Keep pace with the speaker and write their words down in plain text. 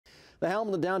The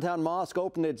Hamilton Downtown Mosque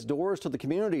opened its doors to the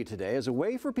community today as a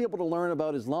way for people to learn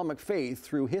about Islamic faith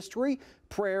through history,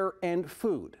 prayer, and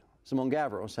food. Simone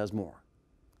Gavros has more.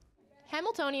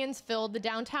 Hamiltonians filled the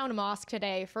downtown mosque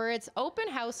today for its open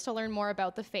house to learn more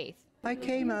about the faith. I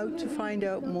came out to find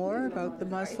out more about the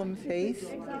Muslim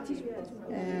faith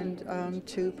and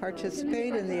to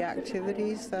participate in the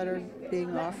activities that are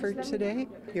being offered today.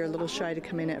 You're a little shy to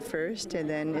come in at first, and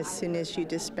then as soon as you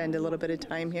just spend a little bit of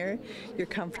time here, you're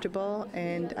comfortable,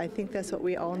 and I think that's what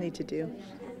we all need to do,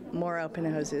 more open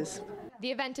houses. The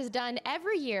event is done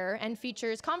every year and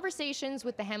features conversations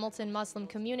with the Hamilton Muslim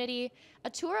community,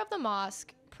 a tour of the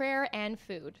mosque, prayer, and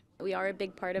food. We are a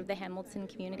big part of the Hamilton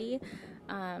community,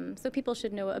 so people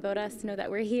should know about us, know that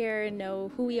we're here,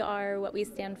 know who we are, what we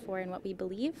stand for, and what we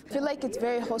believe. I feel like it's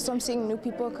very wholesome seeing new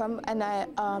people come, and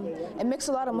it makes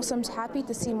a lot of Muslims happy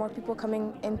to see more people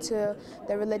coming into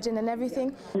their religion and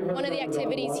everything. One of the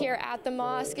activities here at the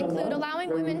mosque include allowing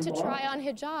women to try on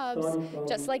hijabs,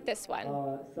 just like this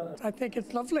one. I think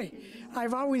it's lovely.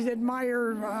 I've always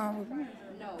admired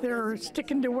they're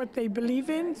sticking to what they believe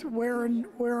in,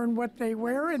 wearing what they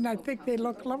wear, and I think they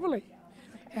look lovely.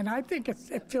 And I think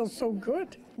it feels so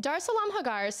good. Darsalam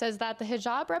Haggar says that the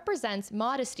hijab represents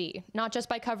modesty, not just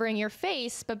by covering your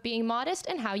face, but being modest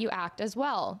in how you act as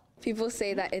well. People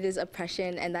say that it is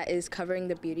oppression and that is covering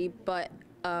the beauty, but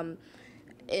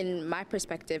in my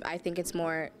perspective, I think it's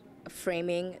more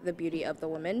framing the beauty of the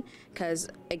woman, because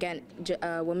again,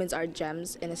 women are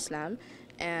gems in Islam,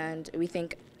 and we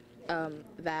think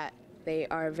that they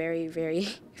are very, very,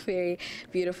 very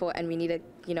beautiful, and we need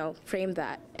to, frame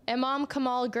that. Imam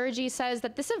Kamal Gurji says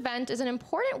that this event is an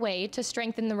important way to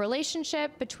strengthen the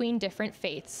relationship between different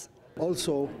faiths.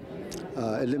 Also,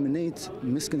 eliminate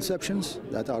misconceptions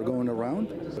that are going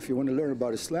around. If you want to learn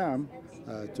about Islam,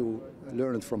 to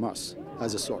learn it from us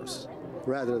as a source,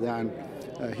 rather than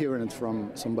hearing it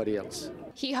from somebody else.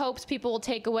 He hopes people will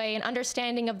take away an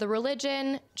understanding of the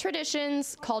religion,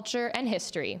 traditions, culture, and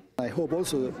history. I hope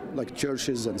also like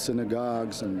churches and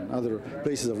synagogues and other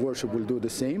places of worship will do the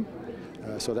same,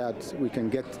 so that we can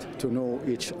get to know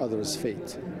each other's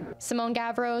faith. Simone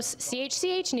Gavros,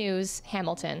 CHCH News,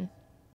 Hamilton.